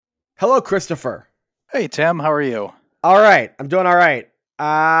Hello, Christopher. Hey, Tim, how are you? All right. I'm doing all right.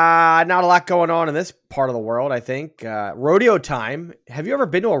 Not a lot going on in this part of the world, I think. Rodeo time. Have you ever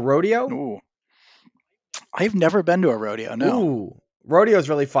been to a rodeo? Ooh, I've never been to a rodeo, no. Ooh, rodeo is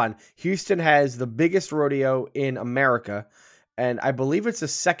really fun. Houston has the biggest rodeo in America, and I believe it's the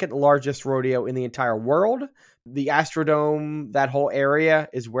second largest rodeo in the entire world. The Astrodome, that whole area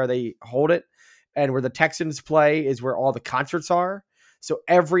is where they hold it, and where the Texans play is where all the concerts are. So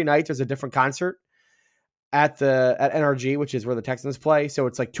every night there's a different concert at NRG, which is where the Texans play. So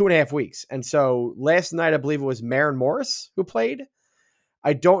it's like 2.5 weeks. And so last night, I believe it was Maren Morris who played.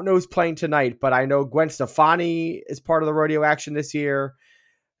 I don't know who's playing tonight, but I know Gwen Stefani is part of the rodeo action this year.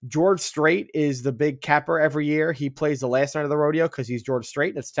 George Strait is the big capper every year. He plays the last night of the rodeo because he's George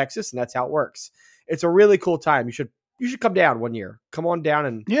Strait and it's Texas, and that's how it works. It's a really cool time. You should come down one year. Come on down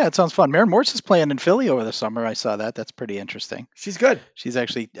and Yeah, it sounds fun. Maren Morris is playing in Philly over the summer. I saw that. That's pretty interesting. she's good. She's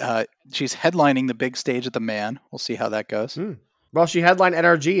actually she's headlining the big stage at the Man. We'll see how that goes. Well, she headlined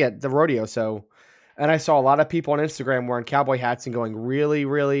NRG at the rodeo, so. And I saw a lot of people on Instagram wearing cowboy hats and going really,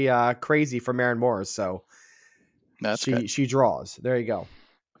 really crazy for Maren Morris. So That's good. she draws. There you go.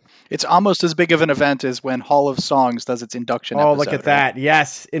 It's almost as big of an event as when Hall of Songs does its induction episode. Oh, look at that.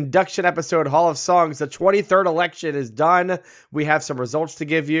 Yes. Induction episode, Hall of Songs. The 23rd election is done. We have some results to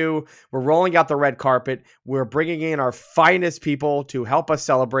give you. We're rolling out the red carpet. We're bringing in our finest people to help us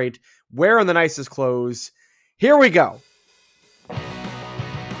celebrate, wearing the nicest clothes. Here we go.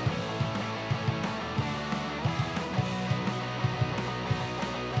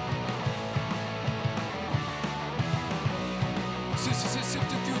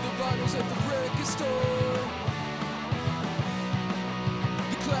 Sifting through the vinyls at the record store.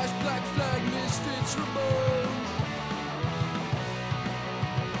 The Clash, Black Flag, Misfits, Ramones.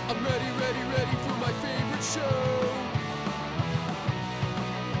 I'm ready for my favorite show.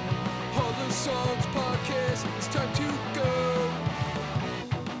 Hall of Songs podcast, it's time to go.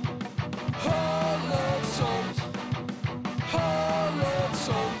 Hall of Songs. Hall of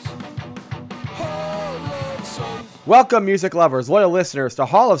Songs. Hall of Songs. Welcome, music lovers, loyal listeners, to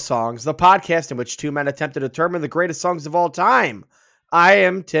Hall of Songs, the podcast in which two men attempt to determine the greatest songs of all time. I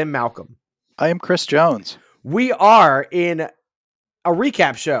am Tim Malcolm. I am Chris Jones. We are in a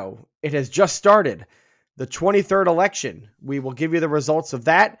recap show. It has just started. The 23rd election. We will give you the results of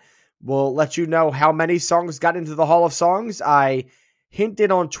that. We'll let you know how many songs got into the Hall of Songs. I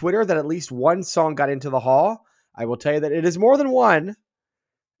hinted on Twitter that at least one song got into the Hall. I will tell you that it is more than one,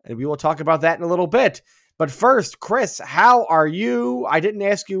 and we will talk about that in a little bit. But first, Chris, how are you? I didn't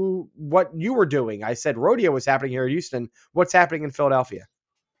ask you what you were doing. I said rodeo was happening here in Houston. What's happening in Philadelphia?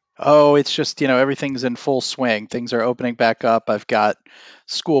 Oh, it's just, everything's in full swing. Things are opening back up. I've got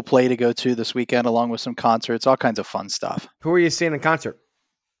school play to go to this weekend along with some concerts, all kinds of fun stuff. Who are you seeing in concert?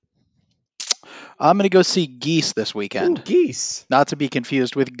 I'm going to go see Geese this weekend. Ooh, Geese. Not to be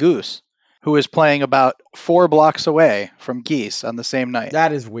confused with Goose, who is playing about 4 blocks away from Geese on the same night.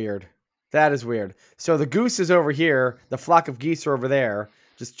 That is weird. That is weird. So the goose is over here. The flock of geese are over there,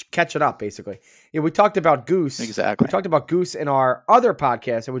 just catching up, basically. Yeah, we talked about Goose. Exactly. We talked about Goose in our other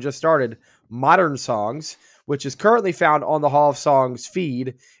podcast that we just started, Modern Songs, which is currently found on the Hall of Songs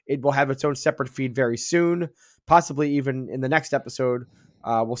feed. It will have its own separate feed very soon, possibly even in the next episode.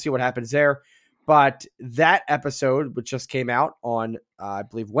 We'll see what happens there. But that episode, which just came out on, I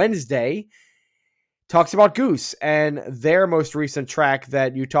believe, Wednesday, talks about Goose and their most recent track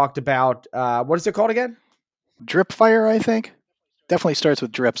that you talked about. What is it called again? Drip Fire, I think. Definitely starts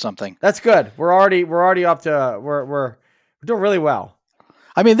with drip something. That's good. We're already up to we're doing really well.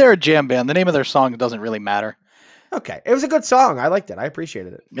 I mean, they're a jam band. The name of their song doesn't really matter. Okay, it was a good song. I liked it. I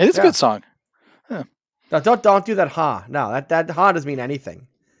appreciated it. It is a good song. No, don't do that. Ha! No, that ha doesn't mean anything.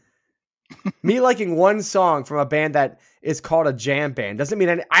 Me liking one song from a band that is called a jam band doesn't mean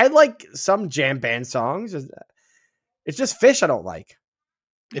any. I like some jam band songs. It's just Fish I don't like.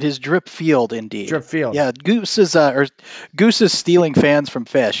 It is Drip Field, indeed. Drip Field. Yeah, Goose is stealing fans from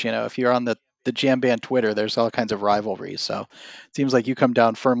Fish. If you're on the jam band Twitter, there's all kinds of rivalries. So it seems like you come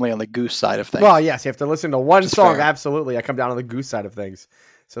down firmly on the Goose side of things. Well, yes, you have to listen to one song. Fair. Absolutely, I come down on the Goose side of things.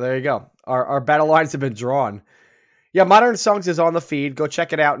 So there you go. Our battle lines have been drawn. Yeah, Modern Songs is on the feed. Go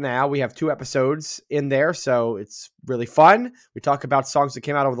check it out now. We have 2 episodes in there, so it's really fun. We talk about songs that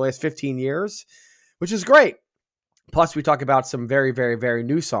came out over the last 15 years, which is great. Plus, we talk about some very, very, very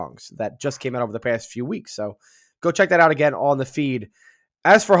new songs that just came out over the past few weeks. So go check that out again on the feed.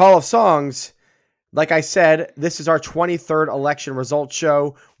 As for Hall of Songs, Like I said, this is our 23rd election results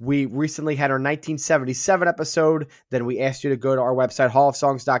show. We recently had our 1977 episode. Then we asked you to go to our website,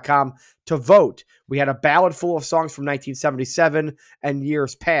 hallofsongs.com, to vote. We had a ballot full of songs from 1977 and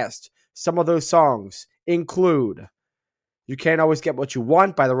years past. Some of those songs include You Can't Always Get What You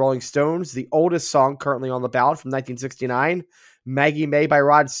Want by the Rolling Stones, the oldest song currently on the ballot from 1969. Maggie May by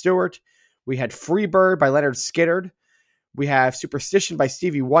Rod Stewart. We had Free Bird by Leonard Skinner. We have Superstition by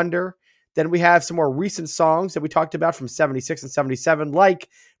Stevie Wonder. Then we have some more recent songs that we talked about from 76 and 77, like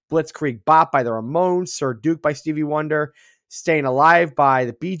Blitzkrieg Bop by the Ramones, Sir Duke by Stevie Wonder, Staying Alive by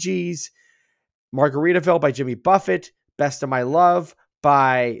the Bee Gees, Margaritaville by Jimmy Buffett, Best of My Love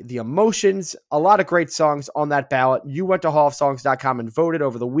by The Emotions. A lot of great songs on that ballot. You went to hallofsongs.com and voted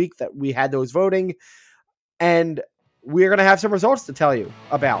over the week that we had those voting, and we're going to have some results to tell you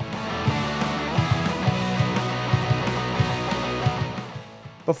about.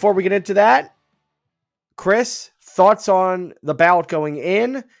 Before we get into that, Chris, thoughts on the ballot going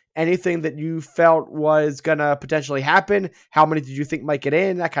in? Anything that you felt was going to potentially happen? How many did you think might get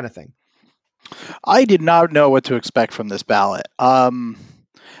in? That kind of thing. I did not know what to expect from this ballot.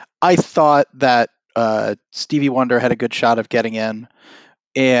 I thought that Stevie Wonder had a good shot of getting in,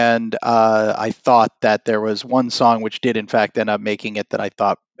 and I thought that there was one song which did in fact end up making it that I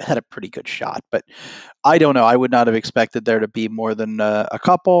thought had a pretty good shot. But I don't know. I would not have expected there to be more than a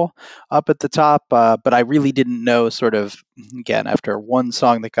couple up at the top, but I really didn't know, sort of, again, after one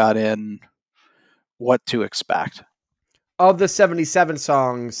song that got in, what to expect. Of the 77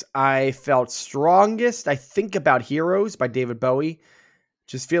 songs, I felt strongest, I think, about Heroes by David Bowie.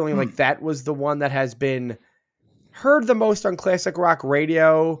 Just feeling like that was the one that has been heard the most on classic rock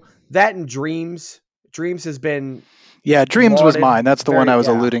radio. That and Dreams. Dreams has been... Yeah, Dreams was mine. That's the one I was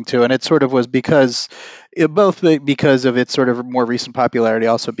yeah. alluding to. And it sort of was both because of its sort of more recent popularity,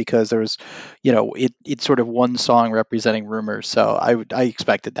 also because there was, it's sort of one song representing Rumors. So I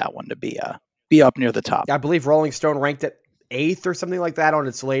expected that one to be up near the top. I believe Rolling Stone ranked it 8th or something like that on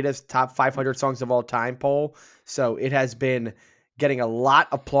its latest top 500 songs of all time poll. So it has been getting a lot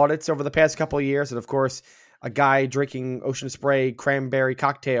of plaudits over the past couple of years. And of course, a guy drinking Ocean Spray cranberry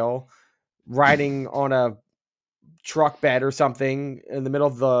cocktail, riding on a truck bed or something in the middle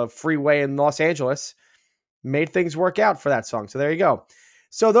of the freeway in Los Angeles, made things work out for that song. So there you go.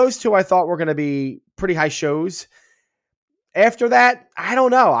 So those two I thought were going to be pretty high shows. After that, I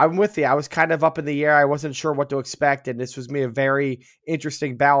don't know. I'm with you. I was kind of up in the air. I wasn't sure what to expect, and this was me a very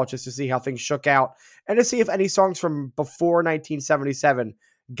interesting ballot just to see how things shook out and to see if any songs from before 1977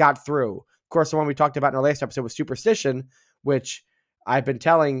 got through. Of course, the one we talked about in our last episode was Superstition, which I've been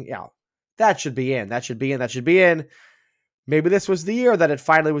telling, that should be in. That should be in. That should be in. Maybe this was the year that it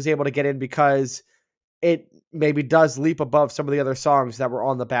finally was able to get in because it maybe does leap above some of the other songs that were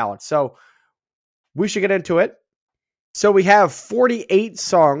on the ballot. So we should get into it. So we have 48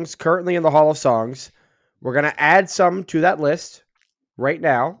 songs currently in the Hall of Songs. We're going to add some to that list right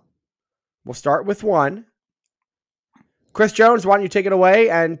now. We'll start with one. Chris Jones, why don't you take it away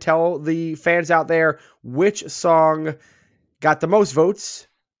and tell the fans out there which song got the most votes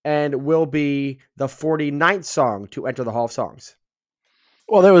and will be the 49th song to enter the Hall of Songs.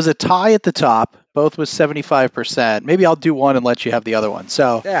 Well, there was a tie at the top, both with 75%. Maybe I'll do one and let you have the other one.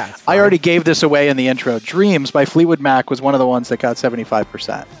 So yeah, I already gave this away in the intro. Dreams by Fleetwood Mac was one of the ones that got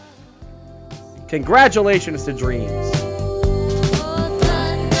 75%. Congratulations to Dreams.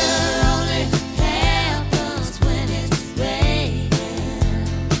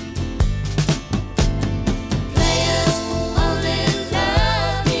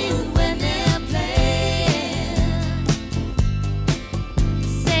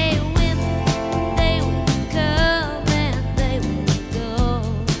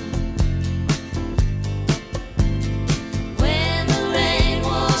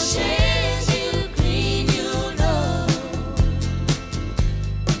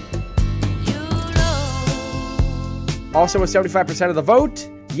 Also with 75% of the vote.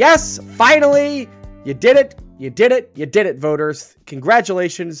 Yes, finally, you did it. You did it. You did it, voters.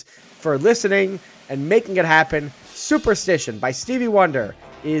 Congratulations for listening and making it happen. Superstition by Stevie Wonder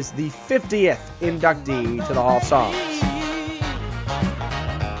is the 50th inductee to the Hall of Songs.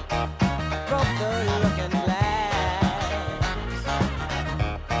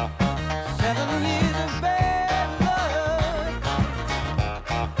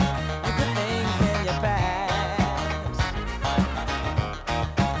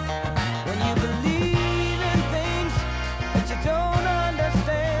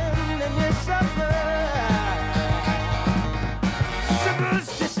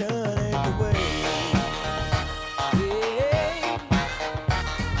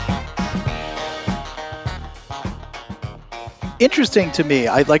 Interesting to me.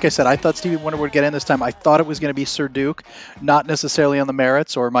 Like I said, I thought Stevie Wonder would get in this time. I thought it was going to be Sir Duke, not necessarily on the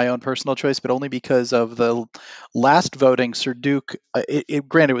merits or my own personal choice, but only because of the last voting. Sir Duke,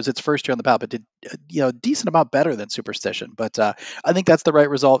 granted, it was its first year on the ballot, but did a decent amount better than Superstition. But I think that's the right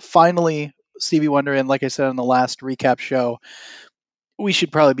result. Finally, Stevie Wonder, and like I said on the last recap show, we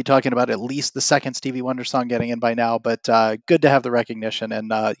should probably be talking about at least the second Stevie Wonder song getting in by now. But good to have the recognition,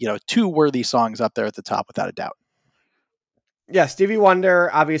 and two worthy songs up there at the top without a doubt. Yeah, Stevie Wonder,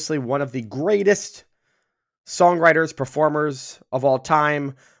 obviously one of the greatest songwriters, performers of all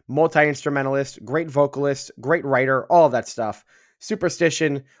time, multi-instrumentalist, great vocalist, great writer, all of that stuff.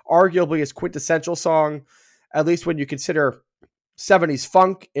 Superstition, arguably his quintessential song, at least when you consider 70s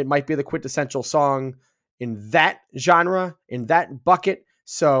funk, it might be the quintessential song in that genre, in that bucket.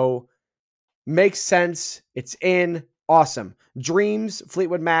 So makes sense. It's in. Awesome. Dreams,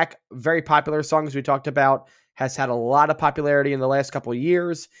 Fleetwood Mac, very popular song as we talked about, has had a lot of popularity in the last couple of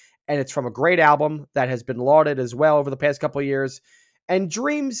years, and it's from a great album that has been lauded as well over the past couple of years. And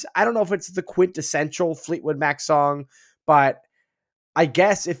Dreams, I don't know if it's the quintessential Fleetwood Mac song, but I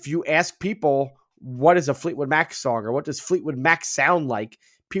guess if you ask people what is a Fleetwood Mac song or what does Fleetwood Mac sound like,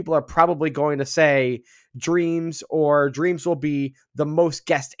 people are probably going to say Dreams, or Dreams will be the most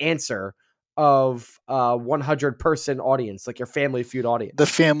guessed answer of a 100-person audience, like your Family Feud audience. The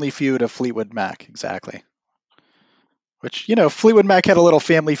Family Feud of Fleetwood Mac, exactly. Which, Fleetwood Mac had a little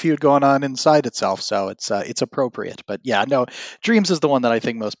Family Feud going on inside itself, so it's appropriate. But yeah, no, Dreams is the one that I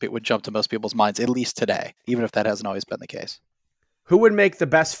think most people would jump to most people's minds, at least today, even if that hasn't always been the case. Who would make the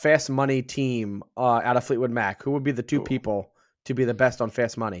best Fast Money team out of Fleetwood Mac? Who would be the two people to be the best on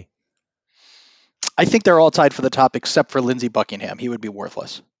Fast Money? I think they're all tied for the top except for Lindsey Buckingham. He would be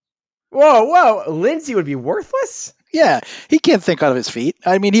worthless. Whoa. Lindsey would be worthless? Yeah, he can't think out of his feet.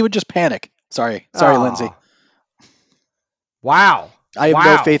 I mean, he would just panic. Sorry, Lindsey. Wow. I have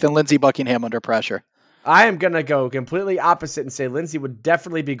no faith in Lindsey Buckingham under pressure. I am going to go completely opposite and say Lindsey would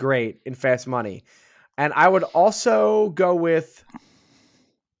definitely be great in Fast Money. And I would also go with,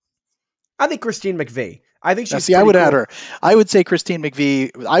 I think, Christine McVie. I think she's I would cool. add her. I would say Christine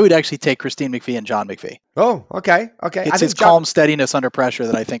McVie. I would actually take Christine McVie and John McVie. Oh, okay. It's his calm steadiness under pressure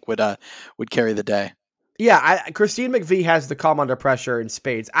that I think would carry the day. Yeah, Christine McVie has the calm under pressure in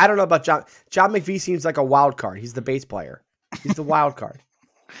spades. I don't know about John. John McVie seems like a wild card. He's the bass player. He's the wild card.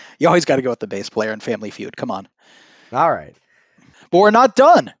 You always got to go with the bass player in Family Feud. Come on. All right. But we're not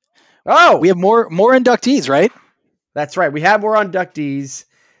done. Oh! We have more inductees, right? That's right. We have more inductees.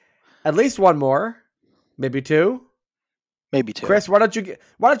 At least one more. Maybe two. Maybe two. Chris, why don't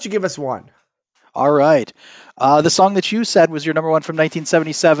you give us one? All right. The song that you said was your number one from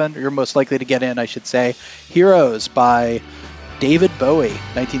 1977, or you're most likely to get in, I should say. Heroes by David Bowie,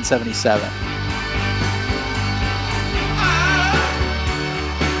 1977.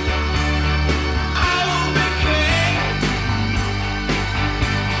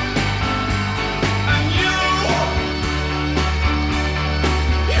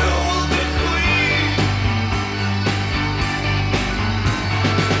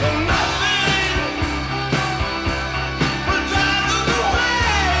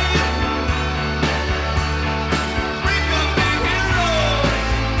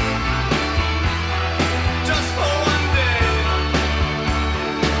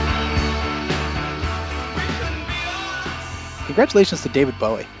 Congratulations to David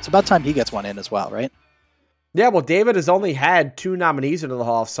Bowie. It's about time he gets one in as well, right? Yeah, well, David has only had 2 nominees into the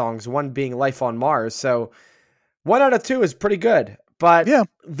Hall of Songs, one being Life on Mars, so 1 out of 2 is pretty good. But yeah,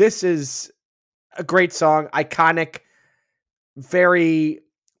 this is a great song, iconic, very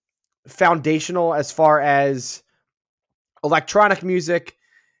foundational as far as electronic music,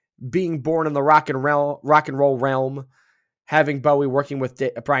 being born in the rock and roll realm, having Bowie working with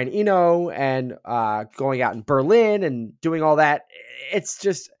Brian Eno and going out in Berlin and doing all that. It's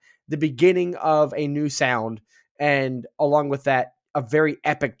just the beginning of a new sound. And along with that, a very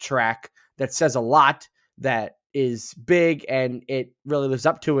epic track that says a lot, that is big, and it really lives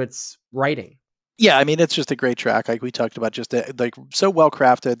up to its writing. Yeah, I mean, it's just a great track. Like we talked about, just like so well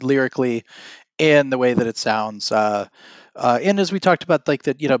crafted lyrically in the way that it sounds. And as we talked about, like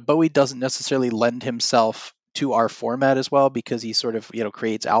that, Bowie doesn't necessarily lend himself to our format as well, because he sort of,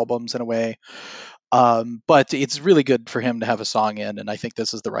 creates albums in a way. But it's really good for him to have a song in, and I think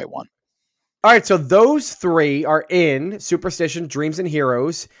this is the right one. All right, so those 3 are in Superstition, Dreams, and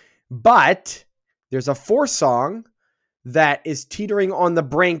Heroes, but there's a 4th song that is teetering on the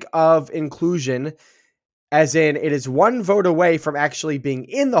brink of inclusion, as in it is 1 vote away from actually being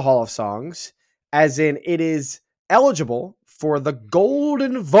in the Hall of Songs, as in it is eligible for the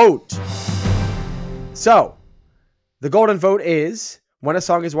Golden Vote. So, The golden vote is when a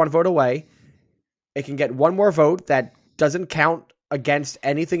song is one vote away, it can get one more vote that doesn't count against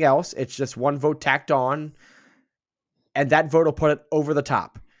anything else. It's just one vote tacked on, and that vote will put it over the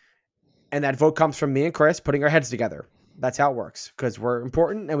top. And that vote comes from me and Chris putting our heads together. That's how it works, because we're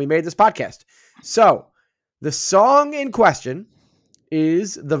important and we made this podcast. So the song in question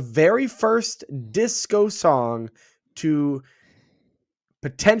is the very first disco song to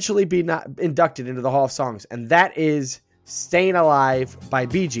potentially be not inducted into the Hall of Songs, and that is Stayin' Alive by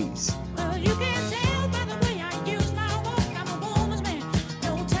Bee Gees. Well, you can tell by the way I use my walk. I'm a woman's man,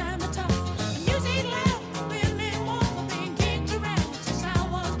 no time to talk. Music loud, women walk, being kicked around since I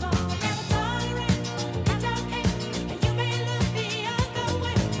was born. Never tolerate, not okay, and you may look the other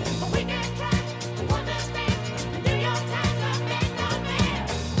way, but we can try to understand the New York Times are big on man.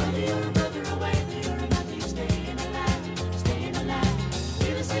 Whether you're a brother away, whether you're a mother, you're staying alive, staying alive.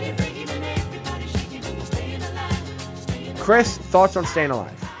 Feel the city breaking and everybody shaking, and you're staying alive, staying alive. Chris, thoughts on Stayin'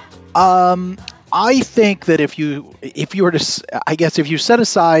 Alive? I think that if you were to, I guess if you set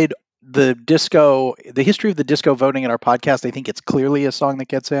aside the history of the disco voting in our podcast, I think it's clearly a song that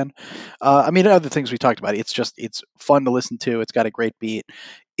gets in. I mean, other things we talked about, it's fun to listen to. It's got a great beat.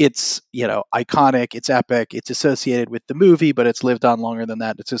 It's, iconic. It's epic. It's associated with the movie, but it's lived on longer than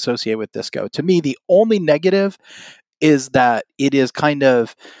that. It's associated with disco. To me, the only negative is that it is kind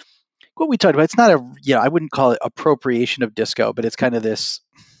of what we talked about. It's not I wouldn't call it appropriation of disco, but it's kind of this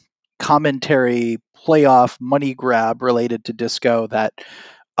commentary playoff money grab related to disco that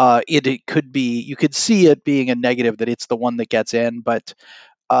it could be, you could see it being a negative that it's the one that gets in. But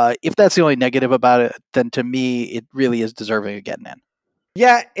if that's the only negative about it, then to me, it really is deserving of getting in.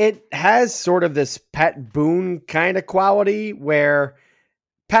 Yeah, it has sort of this Pat Boone kind of quality where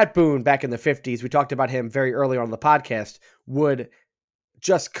Pat Boone back in the 50s, we talked about him very early on in the podcast, would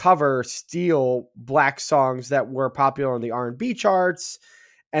just steal black songs that were popular on the R&B charts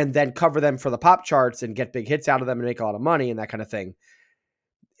and then cover them for the pop charts and get big hits out of them and make a lot of money and that kind of thing.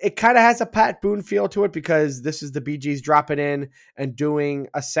 It kind of has a Pat Boone feel to it because this is the Bee Gees dropping in and doing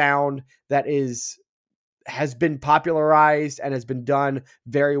a sound that has been popularized and has been done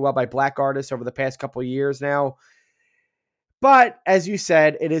very well by black artists over the past couple of years now. But as you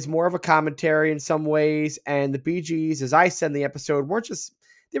said, it is more of a commentary in some ways. And the Bee Gees, as I said in the episode,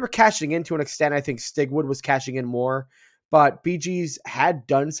 they were cashing in to an extent. I think Stigwood was cashing in more. But Bee Gees had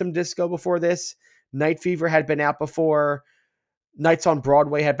done some disco before this. Night Fever had been out before. Nights on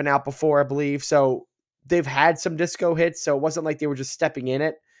Broadway had been out before, I believe. So they've had some disco hits. So it wasn't like they were just stepping in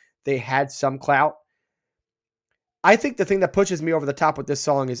it. They had some clout. I think the thing that pushes me over the top with this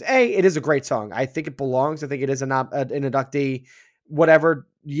song is, it is a great song. I think it belongs. I think it is an inductee, whatever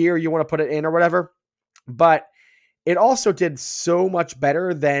year you want to put it in or whatever. But it also did so much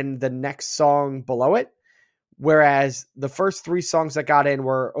better than the next song below it. Whereas the first three songs that got in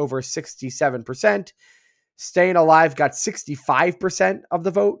were over 67%. Stayin' Alive got 65% of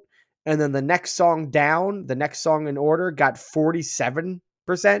the vote. And then the next song down, the next song in order, got 47%.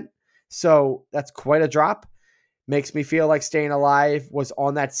 So that's quite a drop. Makes me feel like Stayin' Alive was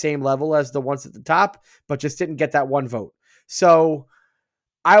on that same level as the ones at the top, but just didn't get that one vote. So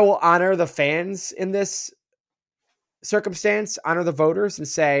I will honor the fans in this circumstance, honor the voters, and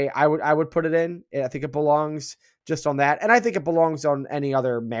say I would put it in. I think it belongs just on that, and I think it belongs on any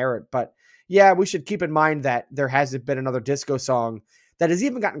other merit. But yeah, we should keep in mind that there hasn't been another disco song that has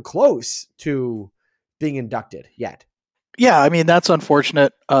even gotten close to being inducted yet. Yeah, I mean, that's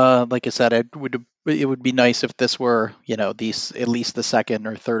unfortunate. Like I said, it would be nice if this were, at least the second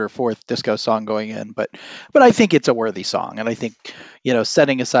or third or fourth disco song going in. But I think it's a worthy song, and I think,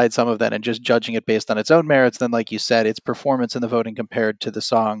 setting aside some of that and just judging it based on its own merits, then like you said, its performance in the voting compared to the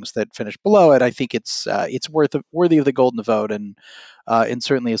songs that finished below it, I think it's worthy of the golden vote, and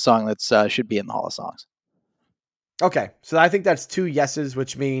certainly a song that should be in the Hall of Songs. Okay, so I think that's 2 yeses,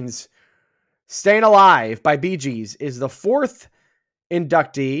 which means Stayin' Alive by Bee Gees is the 4th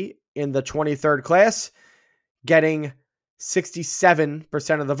inductee in the 23rd class, getting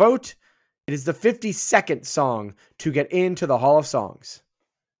 67% of the vote. It is the 52nd song to get into the Hall of Songs.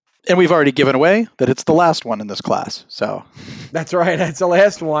 And we've already given away that it's the last one in this class. So that's right. That's the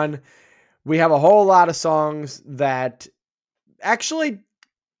last one. We have a whole lot of songs that actually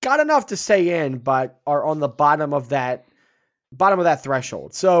got enough to stay in, but are on the bottom of that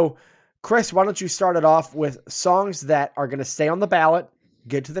threshold. So Chris, why don't you start it off with songs that are going to stay on the ballot,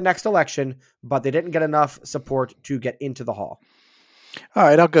 get to the next election, but they didn't get enough support to get into the Hall? All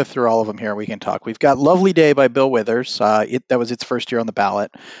right, I'll go through all of them here. We can talk. We've got "Lovely Day" by Bill Withers. That was its first year on the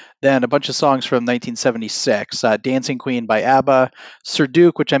ballot. Then a bunch of songs from 1976: "Dancing Queen" by ABBA, "Sir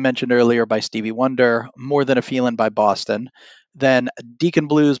Duke," which I mentioned earlier, by Stevie Wonder, "More Than a Feeling" by Boston. Then "Deacon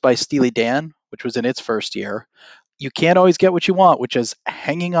Blues" by Steely Dan, which was in its first year. "You Can't Always Get What You Want," which is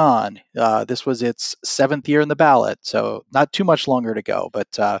hanging on. This was its seventh year in the ballot, so not too much longer to go, but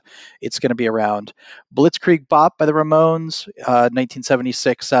it's going to be around. "Blitzkrieg Bop" by the Ramones,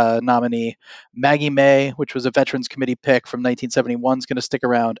 1976 nominee. "Maggie May," which was a Veterans Committee pick from 1971, is going to stick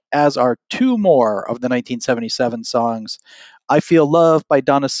around, as are two more of the 1977 songs. "I Feel Love" by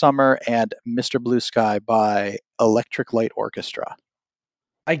Donna Summer and "Mr. Blue Sky" by Electric Light Orchestra.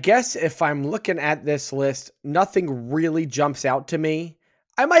 I guess if I'm looking at this list, nothing really jumps out to me.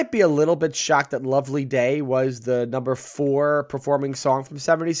 I might be a little bit shocked that Lovely Day was the number 4 performing song from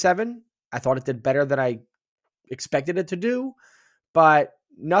 77. I thought it did better than I expected it to do, but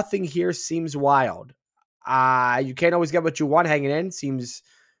nothing here seems wild. You Can't Always Get What You Want hanging in seems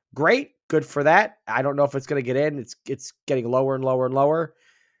great. Good for that. I don't know if it's going to get in. It's getting lower and lower and lower,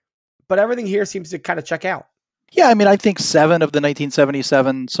 but everything here seems to kind of check out. Yeah, I mean, I think 7 of the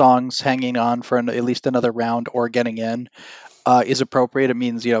 1977 songs hanging on for at least another round or getting in is appropriate. It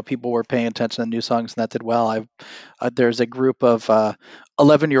means, people were paying attention to new songs and that did well. There's a group of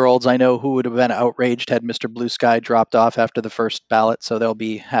 11-year-olds I know who would have been outraged had Mr. Blue Sky dropped off after the first ballot, so they'll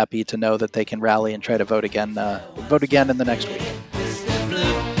be happy to know that they can rally and try to vote again in the next week. Mr.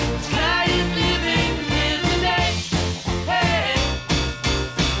 Blue Sky is living here today. Hey,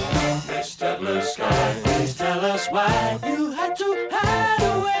 Mr. Blue Sky, please tell us why you had to hide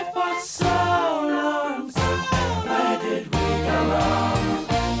away for so long. Where did we go wrong?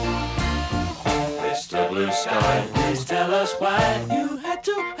 Mr. Blue Sky, please tell us why you had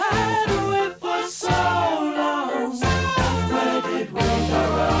to hide away for so long. Where did we go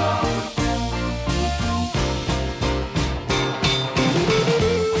wrong?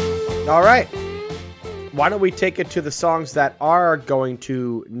 All right. Why don't we take it to the songs that are going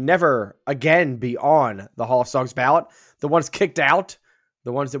to never again be on the Hall of Songs ballot? The ones kicked out,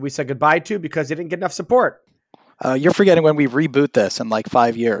 the ones that we said goodbye to because they didn't get enough support. You're forgetting when we reboot this in like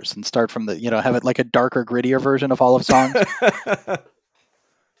 5 years and start from have it like a darker, grittier version of Hall of Songs.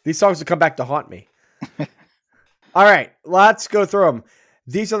 These songs will come back to haunt me. All right, let's go through them.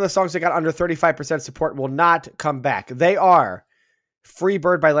 These are the songs that got under 35% support will not come back. They are Free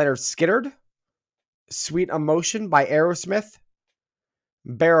Bird by Leonard Skinner, Sweet Emotion by Aerosmith,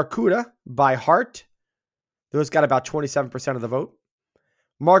 Barracuda by Heart. Those got about 27% of the vote.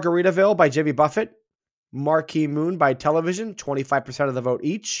 Margaritaville by Jimmy Buffett, Marquee Moon by Television, 25% of the vote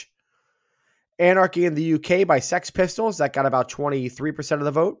each. Anarchy in the UK by Sex Pistols, that got about 23% of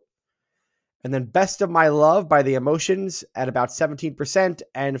the vote. And then Best of My Love by The Emotions at about 17%,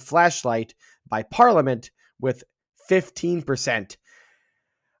 and Flashlight by Parliament with 15%.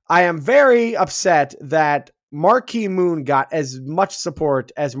 I am very upset that Marquee Moon got as much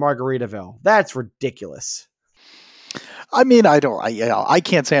support as Margaritaville. That's ridiculous. I mean, I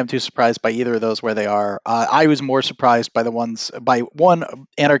can't say I'm too surprised by either of those where they are. I was more surprised by one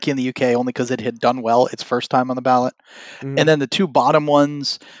Anarchy in the UK only because it had done well its first time on the ballot, and then the two bottom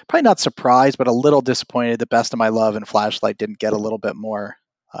ones, probably not surprised, but a little disappointed that Best of My Love and Flashlight didn't get a little bit more,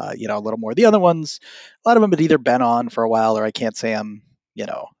 a little more. The other ones, a lot of them had either been on for a while, or I can't say I'm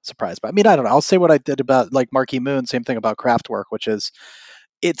surprised by. I mean, I don't know. I'll say what I did about like Marquee Moon. Same thing about Kraftwerk, which is,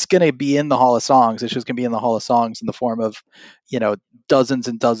 it's going to be in the Hall of Songs. It's just going to be in the Hall of Songs in the form of, dozens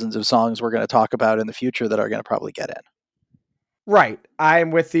and dozens of songs we're going to talk about in the future that are going to probably get in. Right.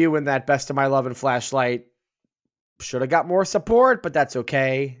 I'm with you in that Best of My Love and Flashlight should have got more support, but that's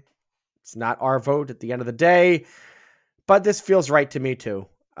okay. It's not our vote at the end of the day, but this feels right to me too.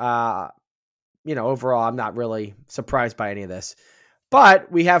 Overall, I'm not really surprised by any of this.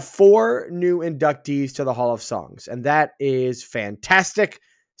 But we have 4 new inductees to the Hall of Songs, and that is fantastic.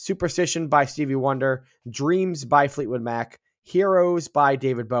 Superstition by Stevie Wonder, Dreams by Fleetwood Mac, Heroes by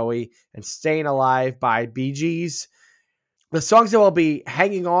David Bowie, and Staying Alive by Bee Gees. The songs that will be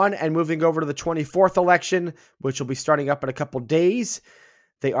hanging on and moving over to the 24th election, which will be starting up in a couple days.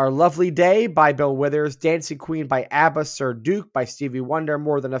 They are Lovely Day by Bill Withers, Dancing Queen by ABBA, Sir Duke by Stevie Wonder,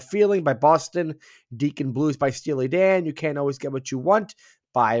 More Than a Feeling by Boston, Deacon Blues by Steely Dan, You Can't Always Get What You Want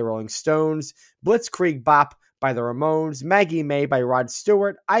by Rolling Stones, Blitzkrieg Bop by the Ramones, Maggie May by Rod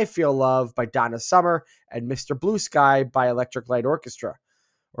Stewart, I Feel Love by Donna Summer, and Mr. Blue Sky by Electric Light Orchestra,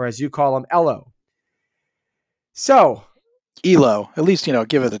 or as you call them, ELO. So, ELO, at least,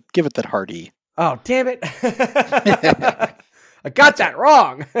 give it that hard E. Oh, damn it. I got that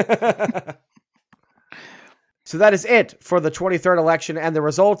wrong. So that is it for the 23rd election and the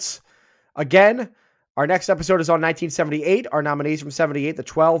results. Again, our next episode is on 1978. Our nominees from 78, the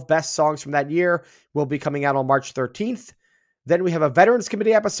 12 best songs from that year, will be coming out on March 13th. Then we have a Veterans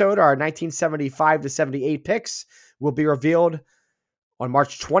Committee episode. Our 1975 to 78 picks will be revealed on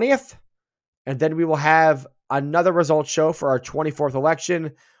March 20th. And then we will have another results show for our 24th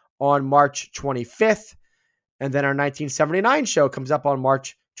election on March 25th. And then our 1979 show comes up on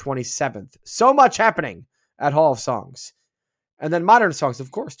March 27th. So much happening at Hall of Songs. And then modern songs, of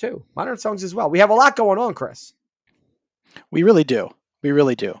course, too. Modern songs as well. We have a lot going on, Chris. We really do. We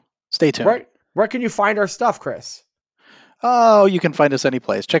really do. Stay tuned. Where can you find our stuff, Chris? Oh, you can find us any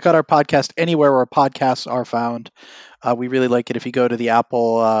place. Check out our podcast anywhere where podcasts are found. We really like it if you go to the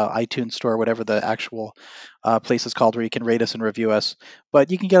Apple iTunes store, whatever the actual place is called, where you can rate us and review us. But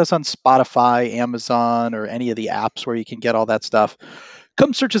you can get us on Spotify, Amazon, or any of the apps where you can get all that stuff.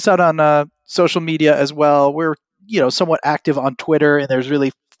 Come search us out on social media as well. We're somewhat active on Twitter, and there's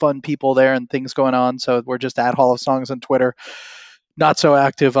really fun people there and things going on. So we're just at Hall of Songs on Twitter. Not so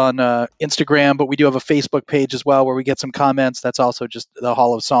active on Instagram, but we do have a Facebook page as well where we get some comments. That's also just the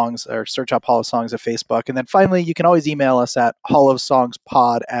Hall of Songs, or search up Hall of Songs at Facebook. And then finally, you can always email us at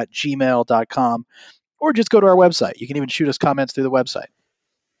hallofsongspod@gmail.com, or just go to our website. You can even shoot us comments through the website.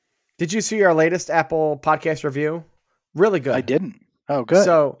 Did you see our latest Apple podcast review? Really good. I didn't. Oh, good.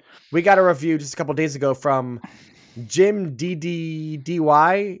 So we got a review just a couple days ago from Jim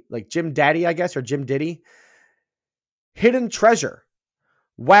DDDY, like Jim Daddy, I guess, or Jim Diddy. Hidden Treasure.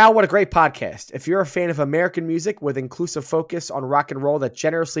 Wow, what a great podcast. If you're a fan of American music with inclusive focus on rock and roll that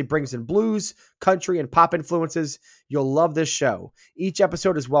generously brings in blues, country, and pop influences, you'll love this show. Each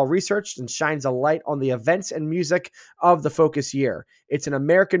episode is well-researched and shines a light on the events and music of the focus year. It's an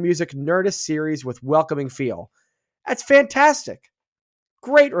American music nerdist series with welcoming feel. That's fantastic.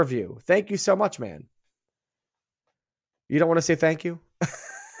 Great review. Thank you so much, man. You don't want to say thank you?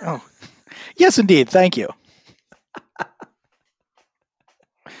 Oh, yes, indeed. Thank you.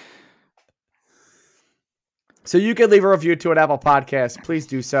 So you can leave a review to an Apple Podcast. Please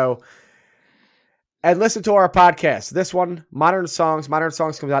do so. And listen to our podcast. This one, Modern Songs. Modern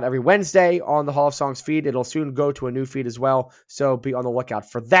Songs comes out every Wednesday on the Hall of Songs feed. It'll soon go to a new feed as well. So be on the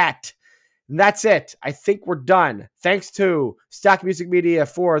lookout for that. And that's it. I think we're done. Thanks to Stock Music Media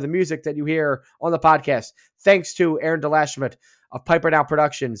for the music that you hear on the podcast. Thanks to Aaron DeLashmutt of Piper Now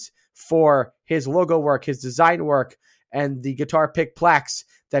Productions for his logo work, his design work, and the guitar pick plaques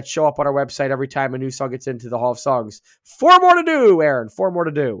that show up on our website every time a new song gets into the Hall of Songs. 4 more to do, Aaron. 4 more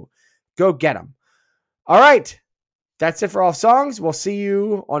to do. Go get them. All right. That's it for Hall of Songs. We'll see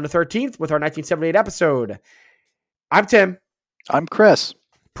you on the 13th with our 1978 episode. I'm Tim. I'm Chris.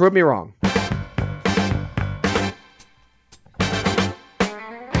 Prove me wrong.